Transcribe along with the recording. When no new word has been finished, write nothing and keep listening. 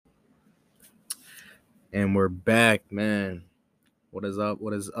And we're back, man. What is up?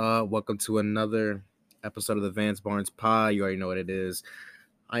 What is up? Welcome to another episode of the Vance Barnes Pod. You already know what it is.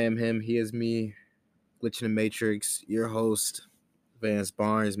 I am him. He is me. Glitch in the Matrix. Your host, Vance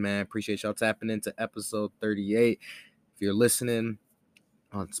Barnes, man. Appreciate y'all tapping into episode 38. If you're listening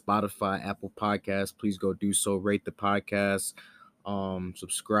on Spotify, Apple Podcasts, please go do so. Rate the podcast.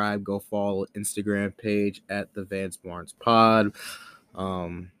 Subscribe. Go follow Instagram page at the Vance Barnes Pod.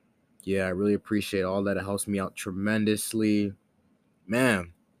 Um, yeah, I really appreciate all that. It helps me out tremendously.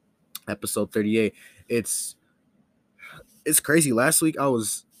 Man, episode 38. It's it's crazy. Last week I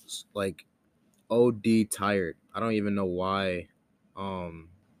was like OD tired. I don't even know why. Um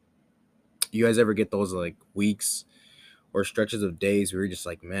you guys ever get those like weeks or stretches of days where you're just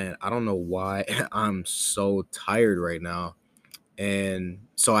like, man, I don't know why I'm so tired right now. And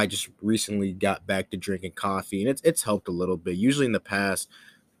so I just recently got back to drinking coffee and it's helped a little bit. Usually in the past,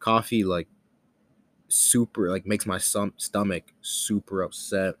 coffee like super like makes my stomach super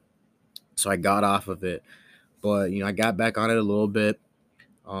upset. So I got off of it. But I got back on it a little bit.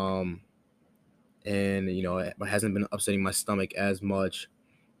 Um and it hasn't been upsetting my stomach as much.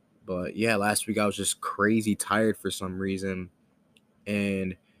 But yeah, last week I was just crazy tired for some reason,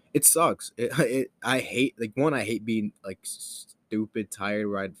 and it sucks. I hate like one. I hate being like stupid tired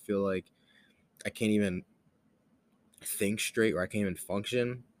where I'd feel like I can't even think straight or I can't even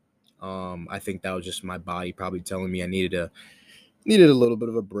function. I think that was just my body probably telling me I needed a little bit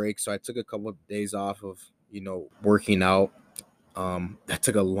of a break. So I took a couple of days off of working out. I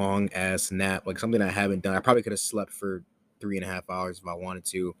took a long ass nap, like something I haven't done. I probably could have slept for 3.5 hours if I wanted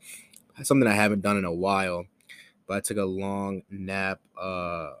to. Something I haven't done in a while. But I took a long nap.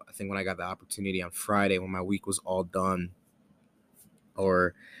 I think when I got the opportunity on Friday when my week was all done.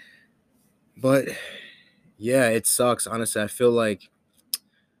 Or but yeah, it sucks. Honestly, I feel like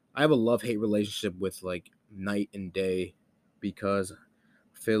I have a love-hate relationship with like night and day because I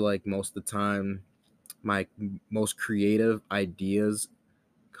feel like most of the time my most creative ideas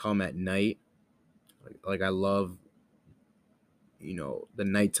come at night. Like I love the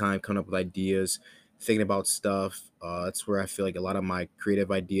nighttime coming up with ideas, thinking about stuff. That's where I feel like a lot of my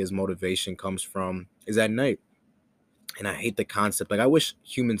creative ideas, motivation comes from is at night. And I hate the concept. Like I wish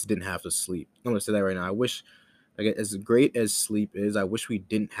humans didn't have to sleep. I'm gonna say that right now. I wish, like, as great as sleep is, I wish we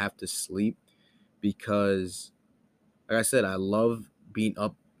didn't have to sleep because, like I said, I love being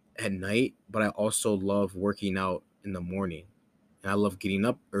up at night, but I also love working out in the morning. And I love getting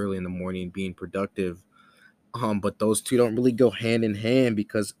up early in the morning, being productive. But those two don't really go hand in hand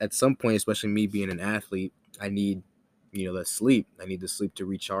because at some point, especially me being an athlete, I need, the sleep. I need the sleep to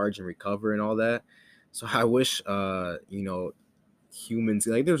recharge and recover and all that. So I wish, humans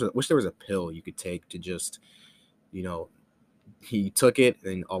like wish there was a pill you could take to just, you know, he took it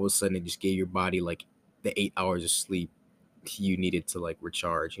and all of a sudden it just gave your body like the 8 hours of sleep you needed to like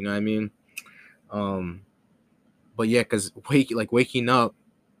recharge. You know what I mean? Um, but yeah, because waking up,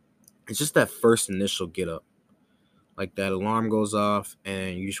 it's just that first initial get up. Like that alarm goes off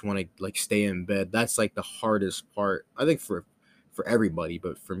and you just want to like stay in bed. That's like the hardest part. I think for everybody,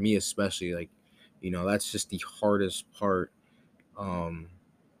 but for me especially, like, that's just the hardest part. Um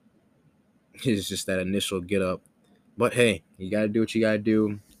is just that initial get up. But hey, you gotta do what you gotta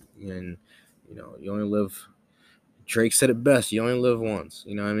do. And you only live Drake said it best, you only live once,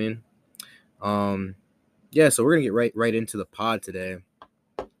 you know what I mean? Um yeah, so we're gonna get right into the pod today.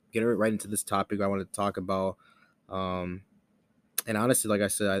 Get right into this topic I want to talk about. Um and honestly, like I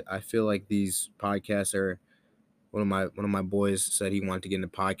said, I feel like these podcasts are one of my boys said he wanted to get into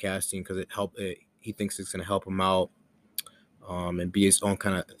podcasting because he thinks it's gonna help him out, and be his own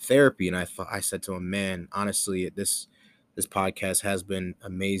kind of therapy. And I said to him, man, honestly, this podcast has been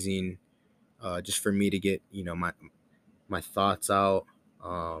amazing, just for me to get my thoughts out.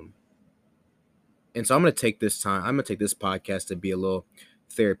 Um, and so I'm gonna take this podcast to be a little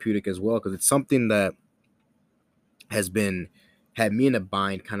therapeutic as well because it's something that has been had me in a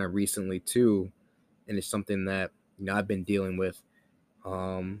bind kind of recently too, and it's something that I've been dealing with.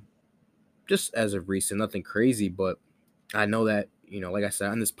 Um, just as of recent, nothing crazy, but I know that, like I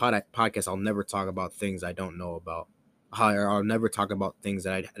said, on this podcast, I'll never talk about things I don't know about. I'll never talk about things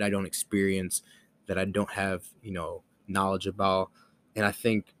that I don't experience, that I don't have, knowledge about. And I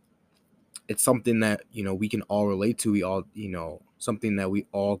think it's something that, we can all relate to. We all, something that we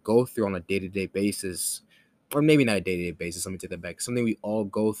all go through on a day-to-day basis, or maybe not a day-to-day basis. Let me take that back. Something we all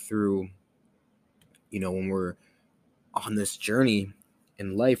go through, when we're on this journey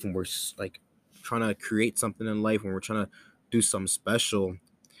in life, when we're like trying to create something in life, when we're trying to do something special.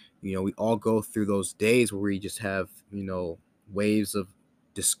 We all go through those days where we just have, waves of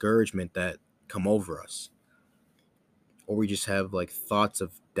discouragement that come over us, or we just have like thoughts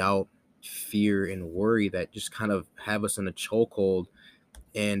of doubt, fear, and worry that just kind of have us in a chokehold.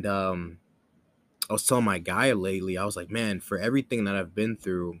 And I was telling my guy lately, I was like, man, for everything that I've been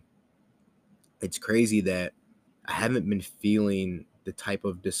through, it's crazy that I haven't been feeling the type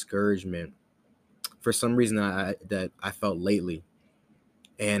of discouragement for some reason that I felt lately.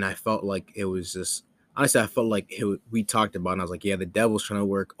 And I felt like it was just, honestly, I felt like we talked about it, and I was like, yeah, the devil's trying to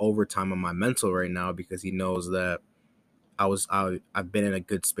work overtime on my mental right now because he knows that I've been in a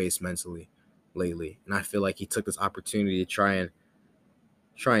good space mentally lately. And I feel like he took this opportunity to try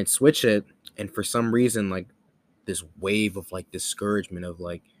and switch it. And for some reason, like this wave of like discouragement of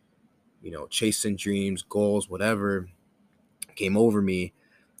like, chasing dreams, goals, whatever came over me.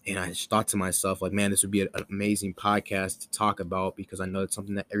 And I just thought to myself, like, man, this would be an amazing podcast to talk about because I know it's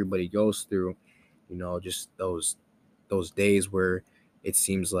something that everybody goes through, just those days where it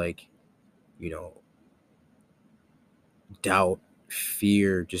seems like, you know, doubt,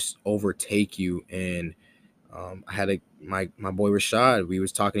 fear just overtake you. And I had my boy Rashad. We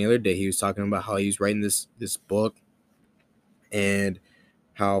was talking the other day. He was talking about how he was writing this book, and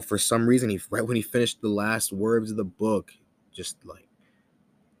how for some reason right when he finished the last words of the book, just like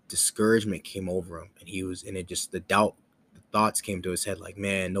discouragement came over him, and it just the thoughts came to his head like,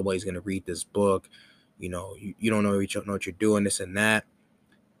 man, nobody's gonna read this book. You don't know what you're doing, this and that.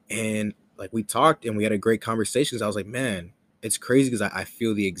 And like we talked and we had a great conversation. I was like, man, it's crazy because I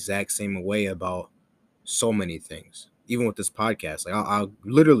feel the exact same way about so many things, even with this podcast. Like I'll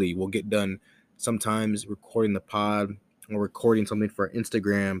literally will get done sometimes recording the pod or recording something for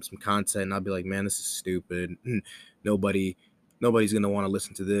Instagram, some content, and I'll be like, man, this is stupid. Nobody, nobody's gonna want to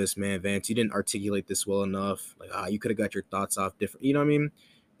listen to this, man. Vance, you didn't articulate this well enough. Like, you could have got your thoughts off different. You know what I mean?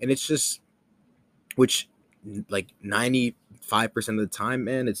 And it's just, which, like 95% of the time,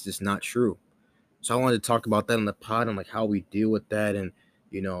 man, it's just not true. So I wanted to talk about that on the pod and like how we deal with that. And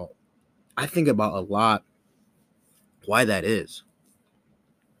I think about a lot why that is.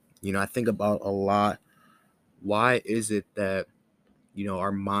 I think about a lot, why is it that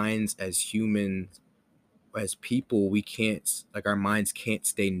our minds as humans, as people, we can't, like, our minds can't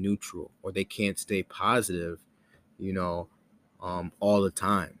stay neutral, or they can't stay positive, you know all the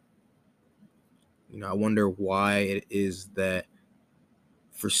time. I wonder why it is that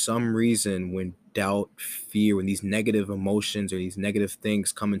for some reason, when doubt, fear, when these negative emotions or these negative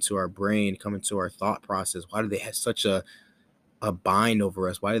things come into our brain, come into our thought process, why do they have such a bind over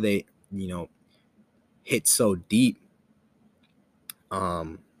us? Why do they hit so deep?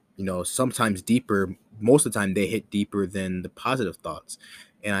 Sometimes deeper. Most of the time they hit deeper than the positive thoughts.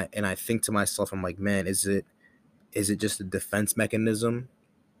 And I think to myself, I'm like, man, is it just a defense mechanism?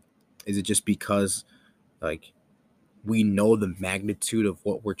 Is it just because, like, we know the magnitude of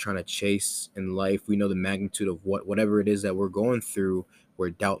what we're trying to chase in life? We know the magnitude of whatever it is that we're going through, where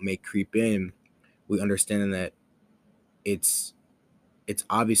doubt may creep in. We understand that it's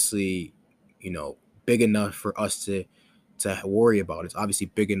obviously, big enough for us to worry about. It's obviously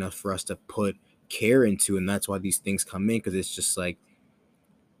big enough for us to put care into, and that's why these things come in, because it's just like,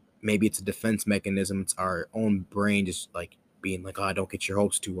 maybe it's a defense mechanism. It's our own brain just like being like, oh, don't get your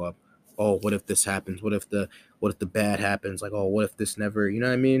hopes too up. Oh, what if this happens? What if the bad happens? Like, oh, what if this never, you know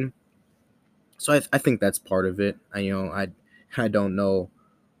what I mean? So I think that's part of it. I don't know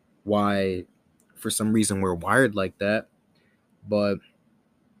why, for some reason, we're wired like that, but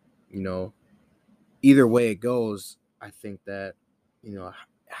you know either way it goes, I think that,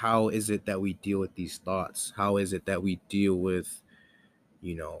 how is it that we deal with these thoughts? How is it that we deal with,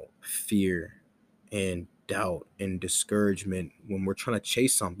 fear and doubt and discouragement when we're trying to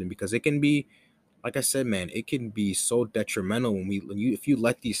chase something? Because it can be, like I said, man, it can be so detrimental if you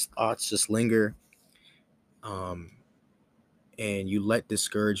let these thoughts just linger, um, and you let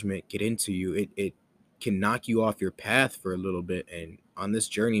discouragement get into you. It can knock you off your path for a little bit. And on this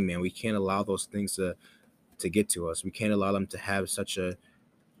journey, man, we can't allow those things to get to us. We can't allow them to have such an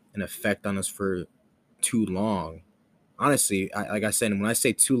effect on us for too long. Honestly, like I said, when I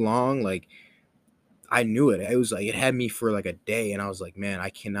say too long, like, I knew it. It was like it had me for like a day, and I was like, man, I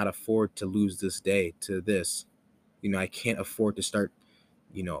cannot afford to lose this day to this. I can't afford to start,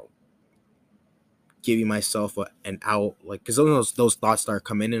 you know, giving myself an out, like, because those thoughts start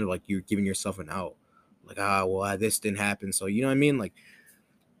coming in, like you're giving yourself an out, like, well, this didn't happen, so you know what I mean, like.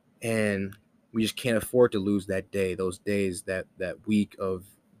 And we just can't afford to lose that day, those days, that week of,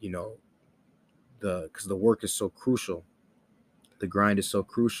 because the work is so crucial, the grind is so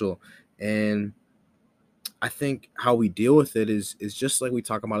crucial. And I think how we deal with it is just like we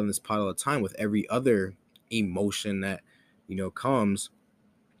talk about in this pod all the time with every other emotion that comes.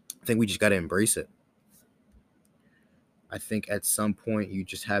 I think we just got to embrace it. I think at some point you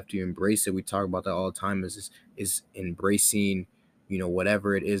just have to embrace it. We talk about that all the time, is embracing,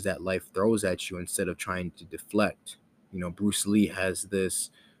 whatever it is that life throws at you instead of trying to deflect. Bruce Lee has this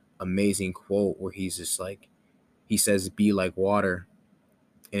amazing quote where he's just like, he says, be like water.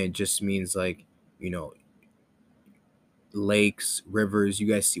 And it just means like, you know, lakes, rivers, you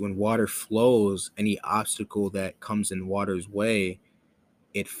guys see when water flows, any obstacle that comes in water's way,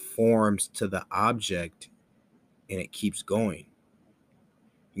 it forms to the object and it keeps going.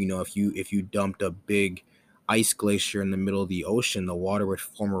 If you dumped a big ice glacier in the middle of the ocean, the water would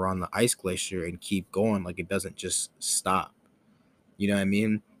form around the ice glacier and keep going. Like, it doesn't just stop. You know what I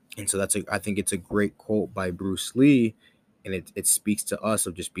mean? And so I think it's a great quote by Bruce Lee, and it speaks to us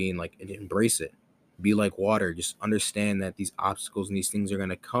of just being like, embrace it. Be like water. Just understand that these obstacles and these things are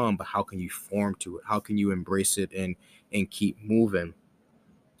gonna come, but how can you form to it? How can you embrace it and keep moving?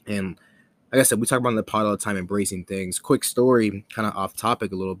 And like I said, we talk about in the pod all the time, embracing things. Quick story, kind of off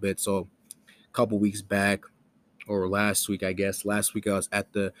topic a little bit. So a couple weeks back, or last week, I guess. Last week I was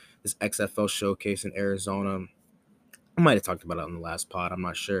at this XFL showcase in Arizona. I might have talked about it on the last pod, I'm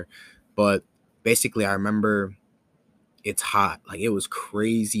not sure. But basically, I remember it's hot. Like, it was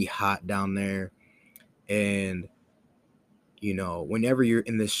crazy hot down there. And, whenever you're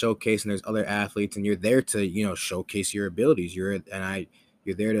in this showcase and there's other athletes and you're there to, showcase your abilities, you're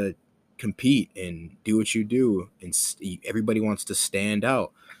there to compete and do what you do. And everybody wants to stand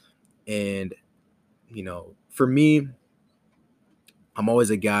out. And, for me, I'm always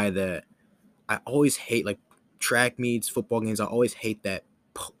a guy that I always hate, like, track meets, football games. I always hate that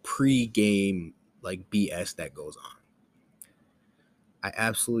pre-game, like, BS that goes on. I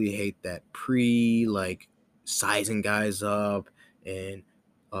absolutely hate that like, sizing guys up and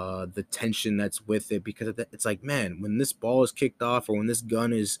the tension that's with it, because it's like, man, when this ball is kicked off or when this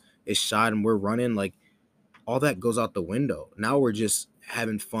gun is shot and we're running, like, all that goes out the window. Now we're just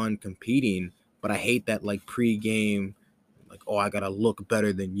having fun competing, but I hate that, like, pre-game, like, oh, I gotta look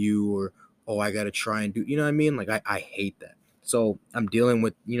better than you, or oh, I gotta try and do, you know what I mean? Like, I hate that. So I'm dealing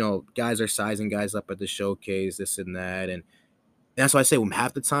with, guys are sizing guys up at the showcase, this and that, and that's why I say, when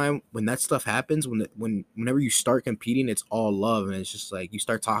half the time when that stuff happens, whenever you start competing, it's all love, and it's just like you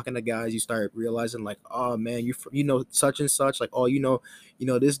start talking to guys, you start realizing like, oh man, such and such, like, oh,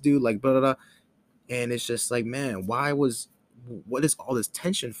 this dude, like, blah blah blah, and it's just like, man, what is all this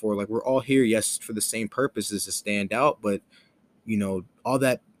tension for? Like, we're all here, yes, for the same purpose, is to stand out, but all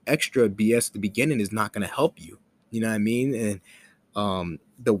that extra BS at the beginning is not going to help you. You know what I mean? And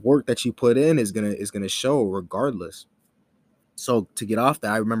the work that you put in is gonna show regardless. So to get off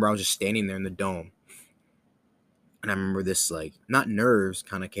that, I remember I was just standing there in the dome, and I remember this, like, not nerves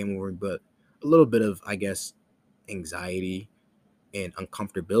kind of came over me, but a little bit of, I guess, anxiety and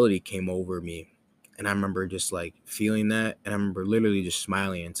uncomfortability came over me. And I remember just like feeling that, and I remember literally just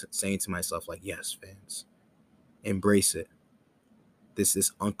smiling and saying to myself, like, yes, fans, embrace it.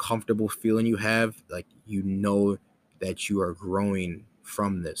 This uncomfortable feeling you have, like, that you are growing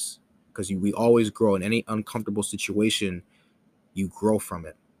from this, because we always grow in any uncomfortable situation. You grow from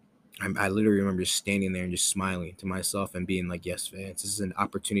it. I literally remember just standing there and just smiling to myself and being like, yes, fans, this is an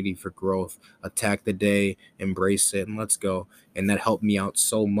opportunity for growth. Attack the day, embrace it, and let's go. And that helped me out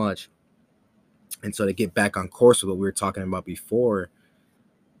so much. And so to get back on course with what we were talking about before,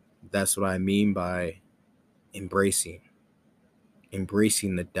 that's what I mean by embracing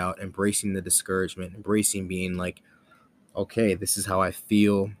the doubt, embracing the discouragement, embracing being like, okay, this is how I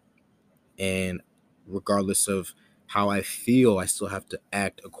feel. And regardless of how I feel, I still have to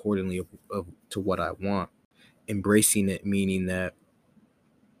act accordingly to what I want. Embracing it, meaning that,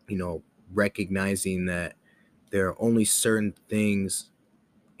 recognizing that there are only certain things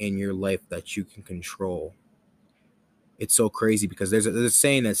in your life that you can control. It's so crazy because there's a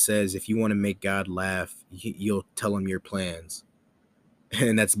saying that says, if you want to make God laugh, you'll tell him your plans.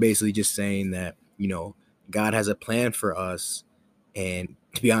 And that's basically just saying that, God has a plan for us. And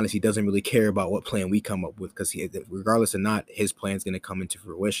to be honest, he doesn't really care about what plan we come up with, because regardless or not, his plan is going to come into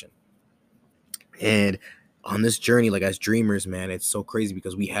fruition. And on this journey, like, as dreamers, man, it's so crazy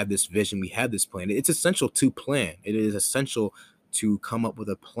because we have this vision, we have this plan. It's essential to plan. It is essential to come up with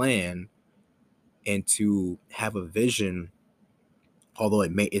a plan and to have a vision. Although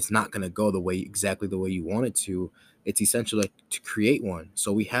it's not going to go exactly the way you want it to, it's essential, like, to create one.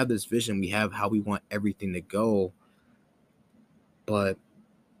 So we have this vision, we have how we want everything to go.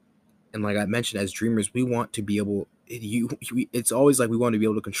 And like I mentioned, as dreamers, we want to be able, it's always like we want to be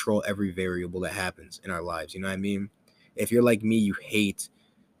able to control every variable that happens in our lives. You know what I mean? If you're like me, you hate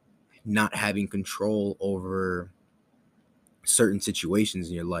not having control over certain situations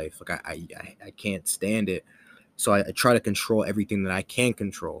in your life. Like I can't stand it. So I try to control everything that I can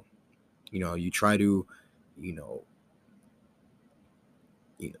control. You try to, you know,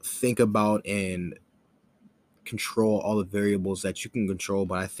 think about and control all the variables that you can control.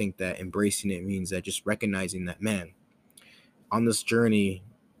 But I think that embracing it means that just recognizing that, man, on this journey,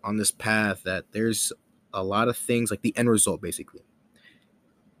 on this path, that there's a lot of things, like the end result, basically.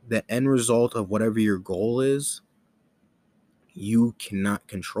 The end result of whatever your goal is, you cannot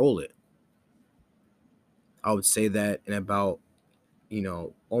control it. I would say that in about,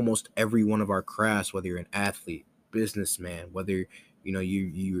 almost every one of our crafts, whether you're an athlete, businessman, whether, you're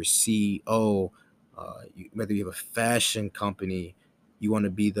a CEO, whether you have a fashion company, you want to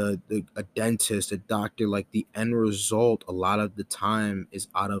be a dentist, a doctor, like the end result, a lot of the time is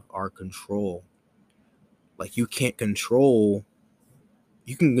out of our control. Like you can control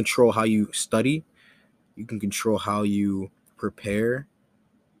how you study, you can control how you prepare,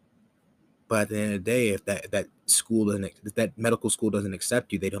 but at the end of the day, if if that medical school doesn't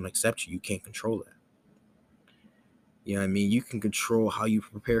accept you, they don't accept you. You can't control that. You know what I mean? You can control how you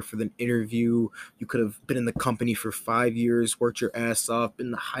prepare for the interview. You could have been in the company for 5 years, worked your ass off,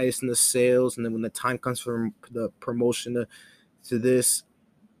 been the highest in the sales, and then when the time comes for the promotion to this,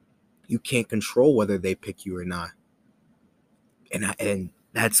 you can't control whether they pick you or not. And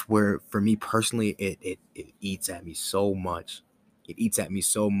that's where, for me personally, it eats at me so much. It eats at me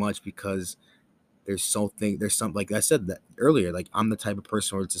so much because there's something, like I said that earlier, like I'm the type of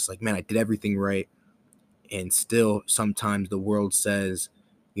person where it's just like, man, I did everything right, and still sometimes the world says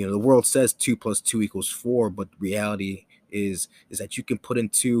 2 + 2 = 4, but reality is that you can put in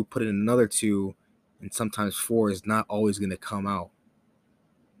two, put in another two, and sometimes four is not always going to come out.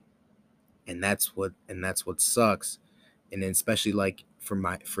 And that's what sucks. And then especially like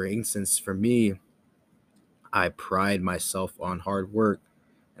for instance, for me, I pride myself on hard work,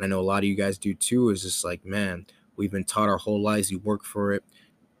 and I know a lot of you guys do too. Is just like, man, we've been taught our whole lives, you work for it.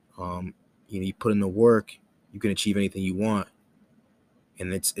 um you put in the work, you can achieve anything you want.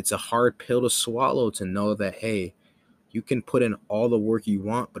 And it's a hard pill to swallow, to know that, hey, you can put in all the work you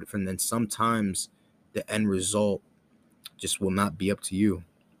want, but from then sometimes the end result just will not be up to you.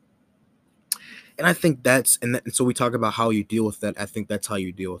 And I think and so we talk about how you deal with that. I think that's how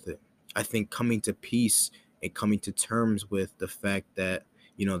you deal with it. I think coming to peace and coming to terms with the fact that,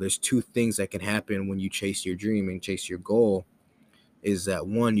 there's two things that can happen when you chase your dream and chase your goal. Is that,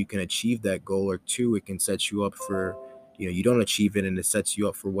 one, you can achieve that goal, or two, it can set you up for, you don't achieve it, and it sets you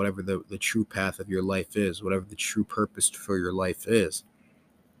up for whatever the true path of your life is, whatever the true purpose for your life is.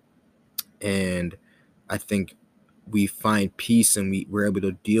 And I think we find peace, and we're able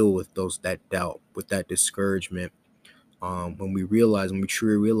to deal with that doubt, with that discouragement, when we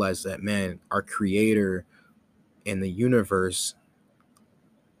truly realize that, man, our creator and the universe,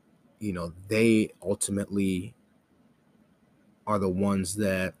 they ultimately are the ones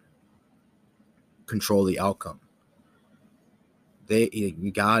that control the outcome.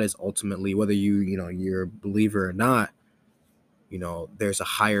 God is ultimately, whether you're a believer or not, there's a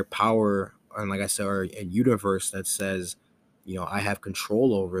higher power, and like I said, or a universe that says, I have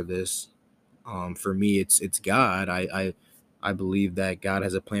control over this. For me, it's God. I believe that God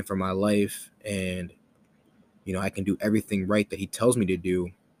has a plan for my life, and I can do everything right that he tells me to do.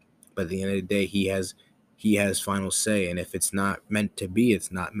 But at the end of the day, he has final say, and if it's not meant to be,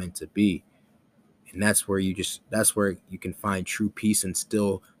 it's not meant to be. And that's where you can find true peace, and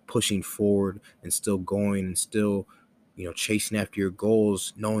still pushing forward, and still going, and still, chasing after your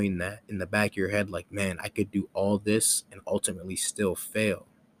goals, knowing that in the back of your head, like, man, I could do all this and ultimately still fail.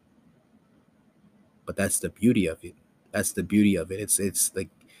 But that's the beauty of it. That's the beauty of it. It's like,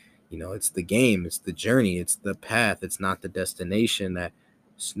 it's the game, it's the journey, it's the path. It's not the destination that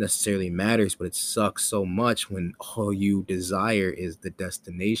necessarily matters, but it sucks so much when all you desire is the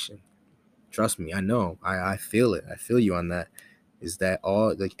destination. Trust me, I know. I feel it. I feel you on that. Is that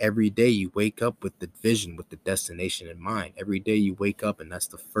all, like, every day you wake up with the vision, with the destination in mind. Every day you wake up, and that's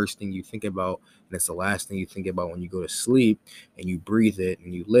the first thing you think about, and it's the last thing you think about when you go to sleep, and you breathe it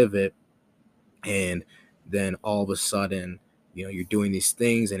and you live it. And then all of a sudden, you're doing these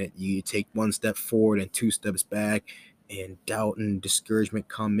things, and you take one step forward and two steps back, and doubt and discouragement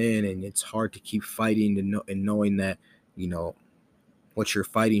come in, and it's hard to keep fighting, and knowing that, what you're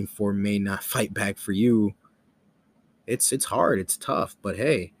fighting for may not fight back for you. It's hard, it's tough, but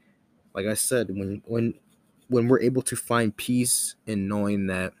hey, like I said, when we're able to find peace in knowing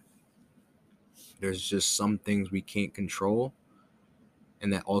that there's just some things we can't control,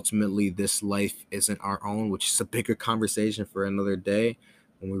 and that ultimately this life isn't our own, which is a bigger conversation for another day.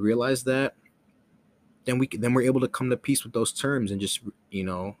 When we realize that, then we're able to come to peace with those terms and just,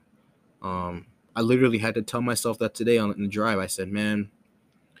 I literally had to tell myself that today on the drive. I said, man,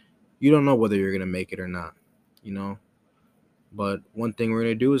 you don't know whether you're gonna make it or not, you know. But one thing we're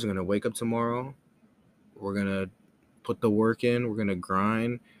gonna do is we're gonna wake up tomorrow. We're gonna put the work in. We're gonna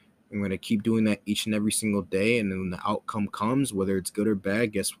grind. And we're gonna keep doing that each and every single day. And then when the outcome comes, whether it's good or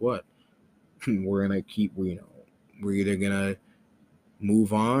bad, guess what? We're gonna keep. We're either gonna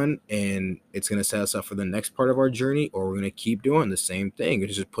move on and it's going to set us up for the next part of our journey, or we're going to keep doing the same thing.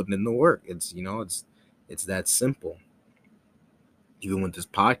 It's just putting in the work. It's that simple. Even with this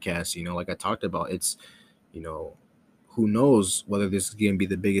podcast, like I talked about, it's, who knows whether this is going to be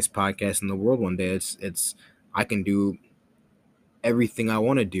the biggest podcast in the world one day. It's I can do everything I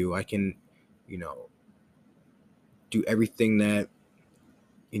want to do. I can, do everything that,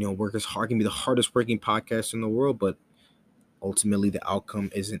 work as hard. I can be the hardest working podcast in the world, but ultimately the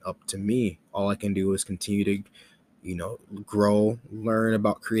outcome isn't up to me. All I can do is continue to, grow, learn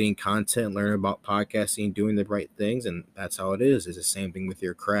about creating content, learn about podcasting, doing the right things. And that's how it is. It's the same thing with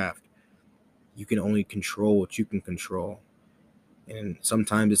your craft. You can only control what you can control. And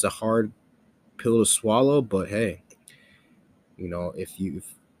sometimes it's a hard pill to swallow, but hey, if you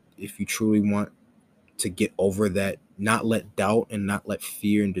truly want to get over that, not let doubt and not let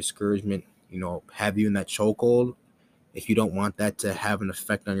fear and discouragement, have you in that chokehold. If you don't want that to have an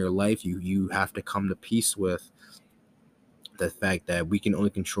effect on your life, you have to come to peace with the fact that we can only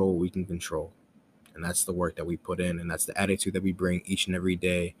control what we can control. And that's the work that we put in. And that's the attitude that we bring each and every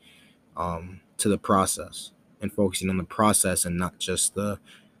day, to the process, and focusing on the process and not just the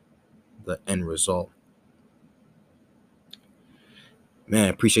end result. Man, I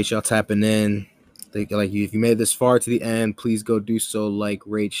appreciate y'all tapping in. If you made this far to the end, please go do so. Like,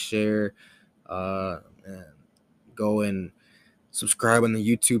 rate, share, and go and subscribe on the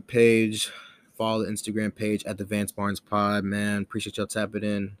YouTube page. Follow the Instagram page at the Vance Barnes Pod. Man, appreciate y'all tapping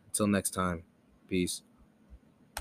in. Until next time, peace.